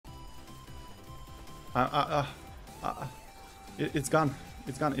It's gone.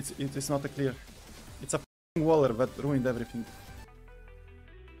 It's gone. It's not a clear. It's a f***ing waller that ruined everything.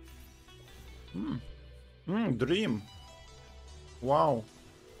 Dream. Wow.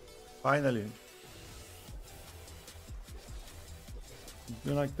 Finally. It's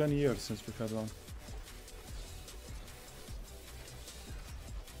been like 10 years since we had one.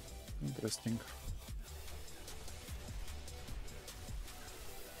 Interesting.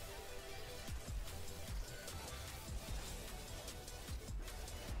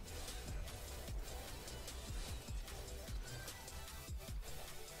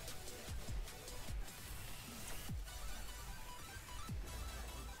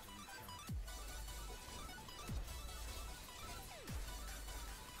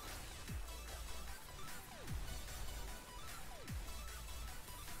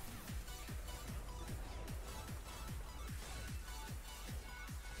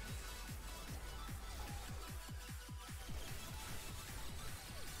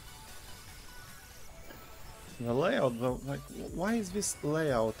 The layout though, like, why is this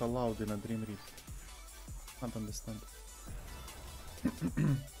layout allowed in a Dream Reap? Can't understand.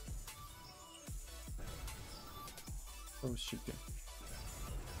 So shitty.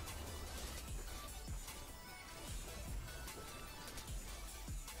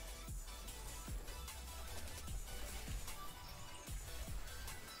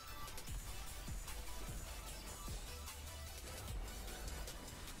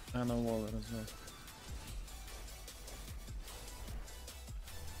 And a waller as well.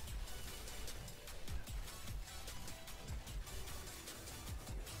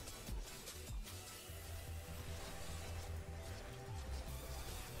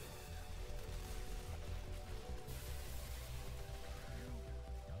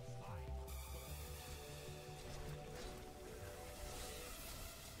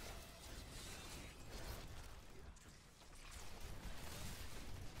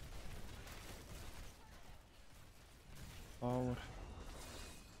 Power.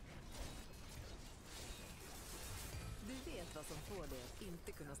 Du vet vad som får dig att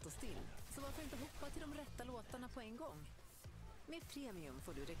inte kunna stå still. Så varför inte hoppa till de rätta låtarna på en gång? Med Premium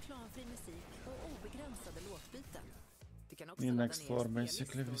får du reklamfri musik och obegränsade låtbyten. Du kan också ladda ner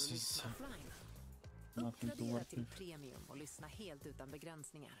spellistor och lyssna offline. Uppgradera till Premium och lyssna helt utan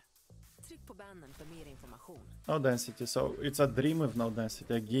begränsningar. Tryck på bannern för mer information. No density, so it's a Dream with no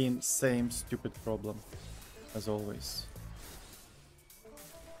density. Again, same stupid problem as always.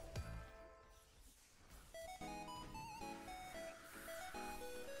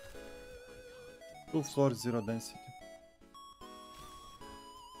 2 floors, 0 density.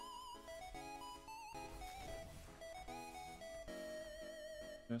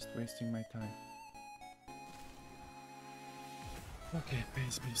 Just wasting my time. Okay,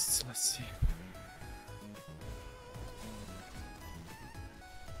 base beasts, let's see.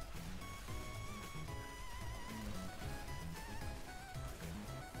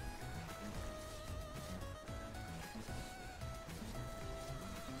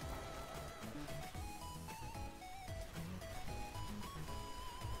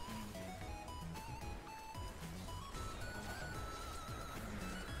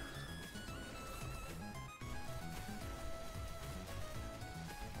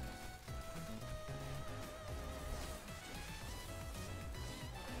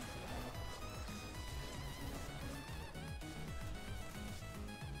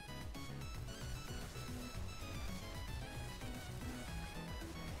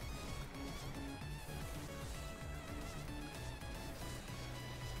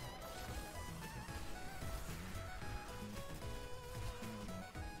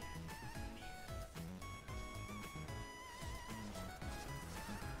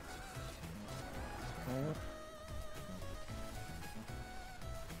 Power.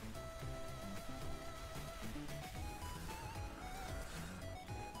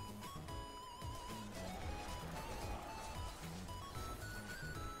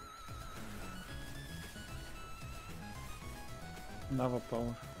 Another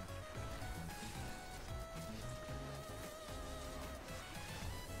power.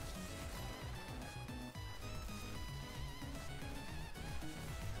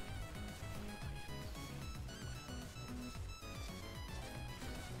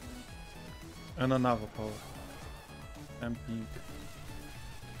 And another power. And pink.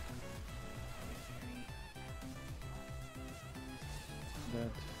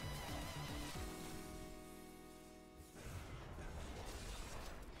 Dead.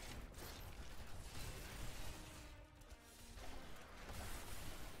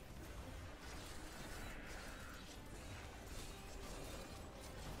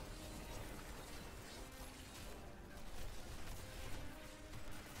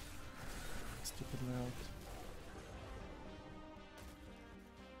 stupid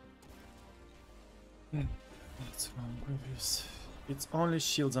layout. What's wrong with this? It's only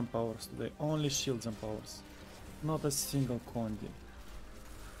shields and powers today. Only shields and powers. Not a single condi.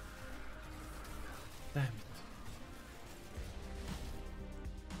 Damn it.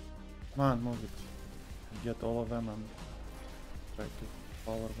 Come on, move it. Get all of them and try to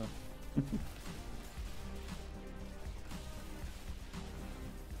power them.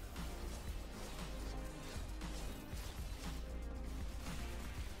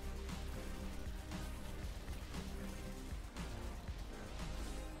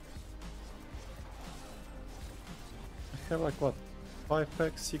 I have like what? 5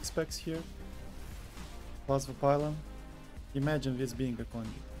 packs, 6 packs here? Plus the pylon. Imagine this being a condi.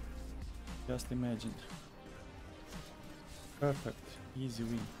 Just imagine. Perfect. Easy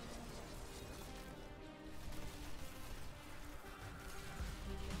win.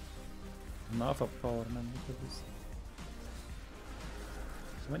 Enough of power, man. Look at this.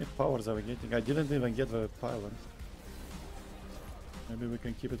 How many powers are we getting? I didn't even get the pylon. Maybe we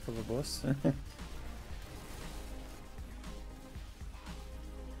can keep it for the boss.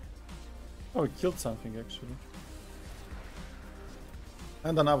 Oh, we killed something actually.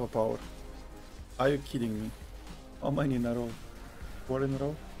 And another power. Are you kidding me? How many in a row? 4 in a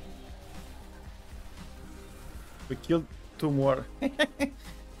row? We killed 2 more.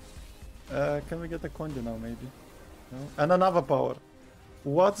 Can we get a condi now maybe? No? And another power.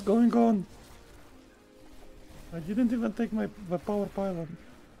 What's going on? I didn't even take the power pylon.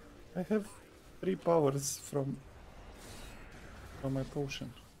 I have 3 powers from my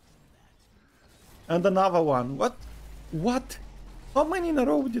potion. And another one. What? What? How many in a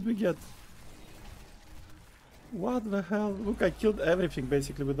row did we get? What the hell? Look, I killed everything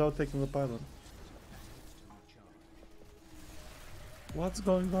basically without taking the pylon. What's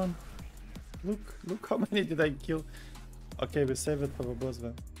going on? Look how many did I kill. Okay, we save it for the boss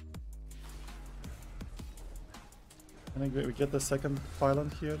then. I think we get the second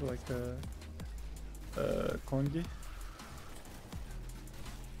pylon here, like a condi.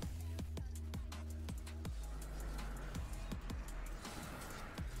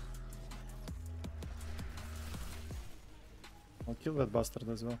 I'll kill that bastard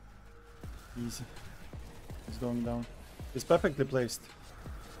as well. Easy. He's going down. He's perfectly placed.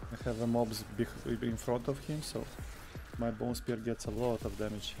 I have the mobs in front of him, so my bone spear gets a lot of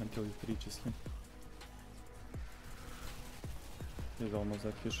damage until it reaches him. He's almost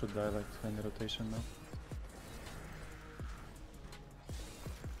dead. He should die like any rotation now.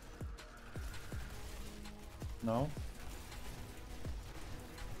 No?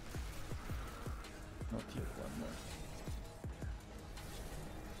 Not yet, one more.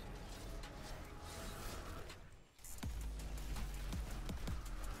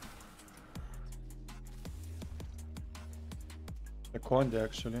 A condi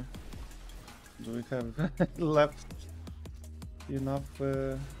actually. Do we have left enough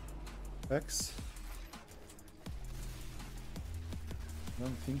packs? I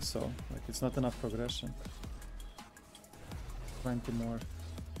don't think so. Like it's not enough progression. 20 more.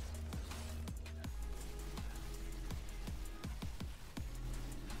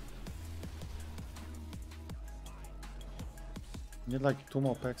 Need like 2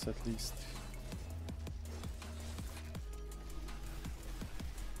 more packs at least.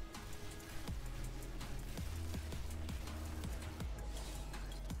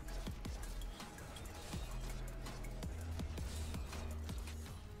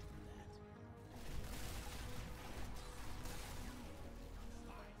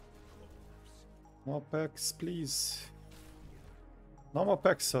 More packs, please. No more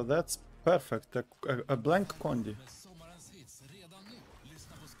packs, so that's perfect. A blank condi.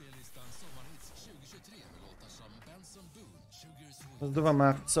 Let's do the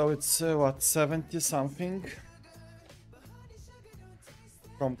math. So it's what, 70 something?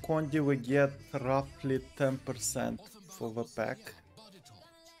 From condi we get roughly 10% for the pack.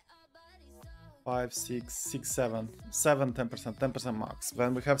 5, 6, 6, 7, 7, 10%, 10% max.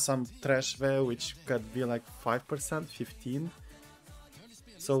 Then we have some trash there, which could be like 5%, 15.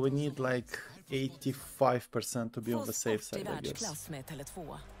 So we need like 85% to be on the safe side, I guess.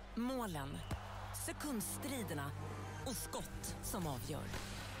 Målen, sekundstriderna och skott som avgör.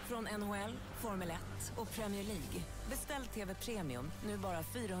 Från NHL, Formel 1 och Premier League. Beställ TV Premium nu bara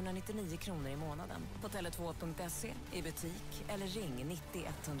 499 kronor i månaden på tele2.se, i butik eller ring 90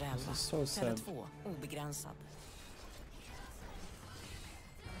 111. Tele2 obegränsad.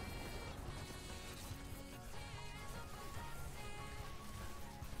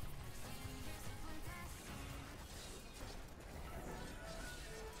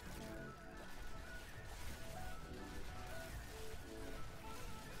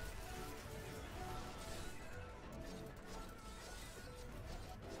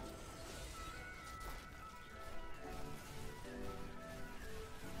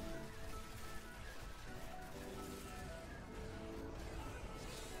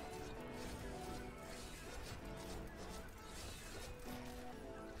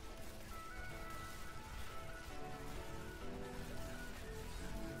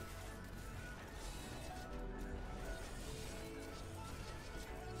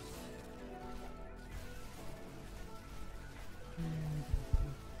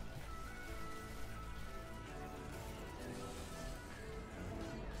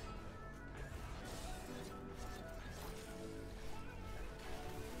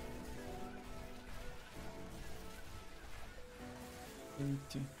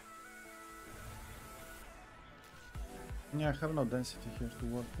 Yeah, I have no density here to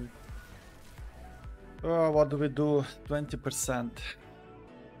work with. Oh, what do we do? 20%.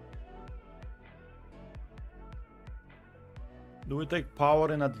 Do we take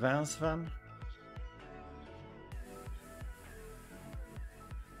power in advance then?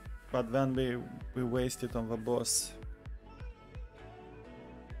 But then we waste it on the boss.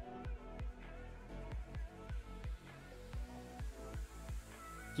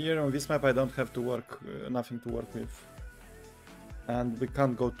 Here on this map I don't have to work, nothing to work with. And we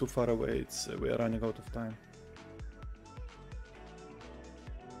can't go too far away, it's, we are running out of time.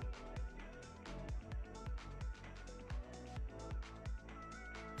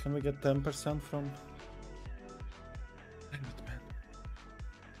 Can we get 10% from... Damn it, man.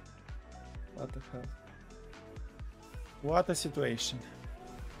 What the hell? What a situation.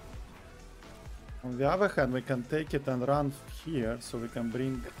 On the other hand, we can take it and run here, so we can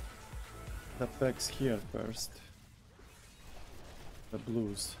bring the packs here first. The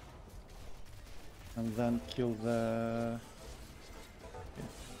blues. And then kill the... Okay.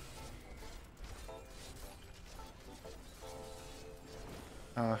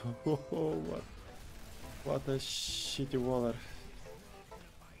 Ah, what a shitty waller.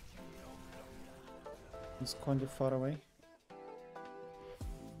 Is Conde far away?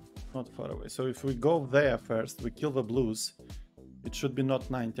 Not far away. So if we go there first, we kill the blues, it should be not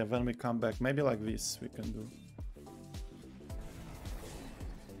 90, and then we come back. Maybe like this we can do.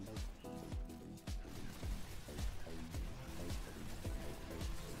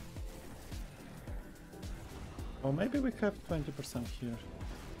 Or maybe we have 20% here.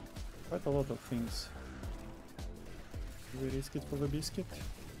 Quite a lot of things. Do we risk it for the biscuit?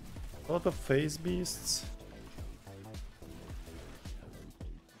 A lot of phase beasts.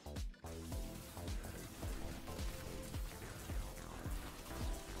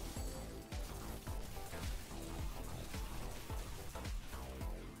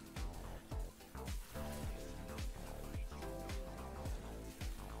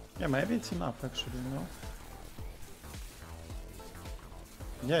 Yeah, maybe it's enough actually, you know?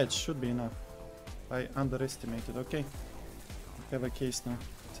 Yeah, it should be enough. I underestimated. Okay. We have a case now.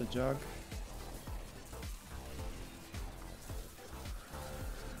 It's a jug.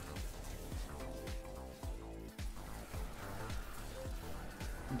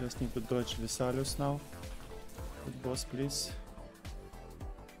 Just need to dodge Vesalius now. Good boss, please.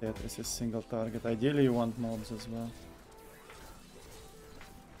 Yeah, this is single target. Ideally you want mobs as well.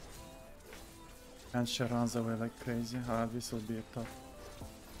 And she runs away like crazy. Ah, this will be a tough.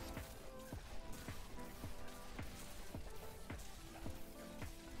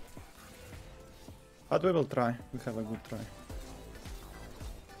 But we will try. We have a good try.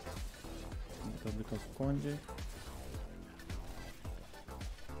 A little bit of Condi.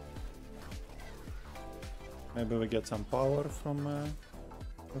 Maybe we get some power from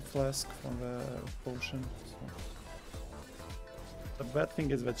the flask, from the potion. So. The bad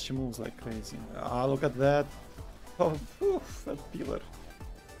thing is that she moves like crazy. Ah, look at that! Oh, oof, that pillar.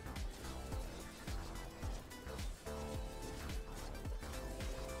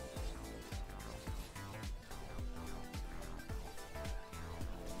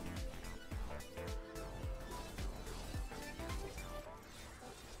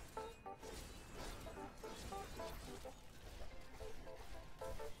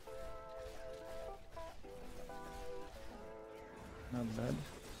 Not bad.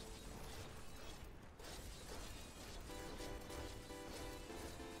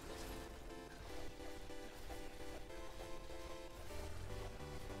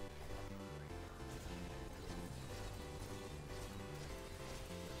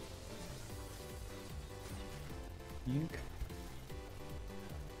 Ink.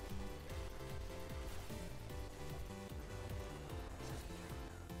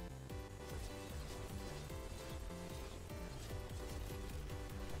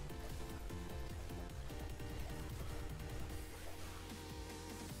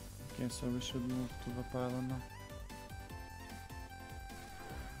 Okay, so we should move to the pylon now.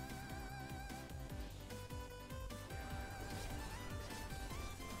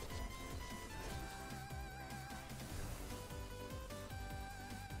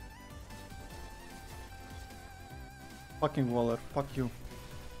 Fucking Waller, fuck you.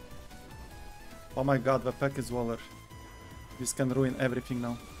 Oh my god, the pack is Waller. This can ruin everything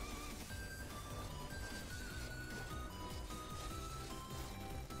now.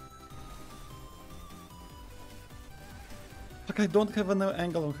 Fuck, I don't have an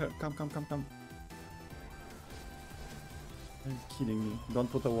angle on her. Come, come, come, come. Are you kidding me?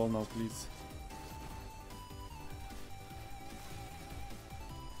 Don't put a wall now, please.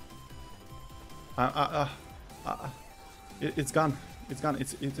 It's gone. It's gone.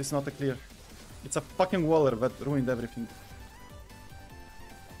 It's not a clear. It's a fucking waller that ruined everything.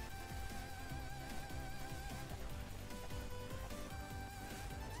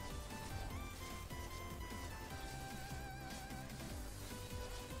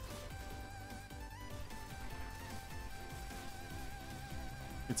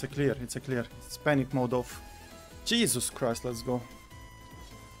 It's a clear. It's a clear. It's panic mode off. Jesus Christ, let's go.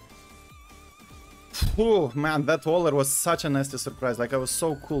 Oh man, that waller was such a nasty surprise. Like, I was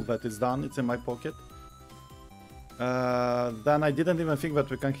so cool that it's done. It's in my pocket. Then I didn't even think that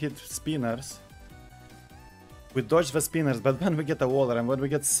we can hit spinners. We dodged the spinners, but then we get a waller, and when we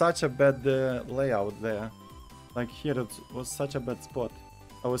get such a bad layout there, like here it was such a bad spot.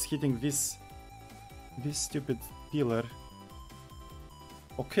 I was hitting this stupid pillar.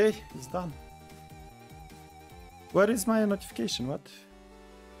 Okay, it's done. Where is my notification? What?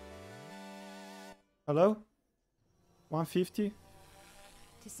 Hello? 150?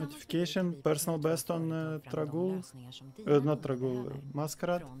 Notification, personal best on Tragul, not Tragul,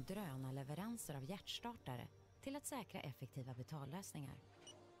 Masquerade. Från drönarleveranser av hjärtstartare till att säkra effektiva betallösningar.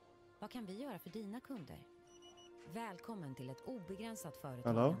 Vad kan vi göra för dina kunder? Välkommen till ett obegränsat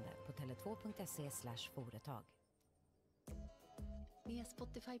företagande på tele2.se/företag. Med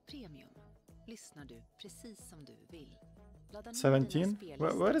Spotify Premium lyssnar du precis som du vill. 17?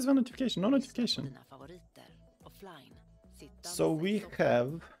 Where is the notification? No notification. So we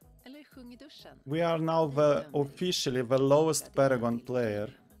are now officially the lowest Paragon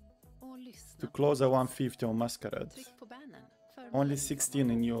player to close a 150 on Masquerade. Only 16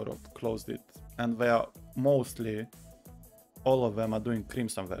 in Europe closed it, and they are mostly, all of them are doing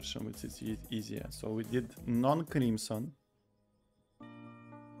Crimson version, which is easier. So we did non-Crimson,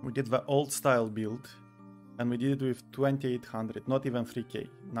 we did the old style build, and we did it with 2800, not even 3k.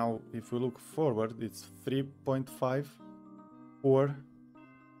 Now, if we look forward, it's 3.5, 4,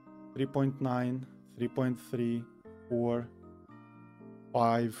 3.9, 3.3, 4,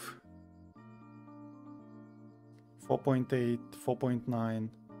 5, 4.8, 4.9,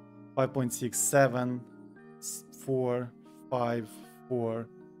 5.6, 7, 4, 5, 4,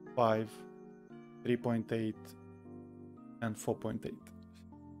 5, 3.8, and 4.8.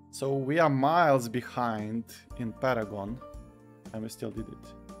 So we are miles behind in Paragon, and we still did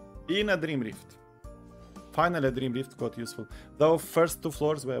it. In a Dream Rift. Finally a Dream Rift got useful. The first two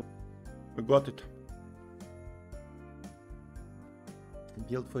floors we got it.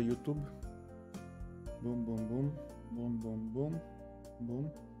 Build for YouTube. Boom, boom, boom. Boom, boom, boom.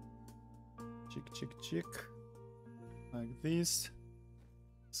 Boom. Chick, chick, chick. Like this.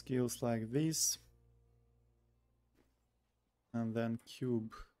 Skills like this. And then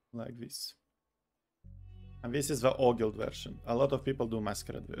cube like this. And this is the All Guild version. A lot of people do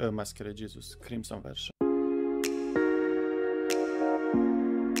Masquerade Jesus, Crimson version.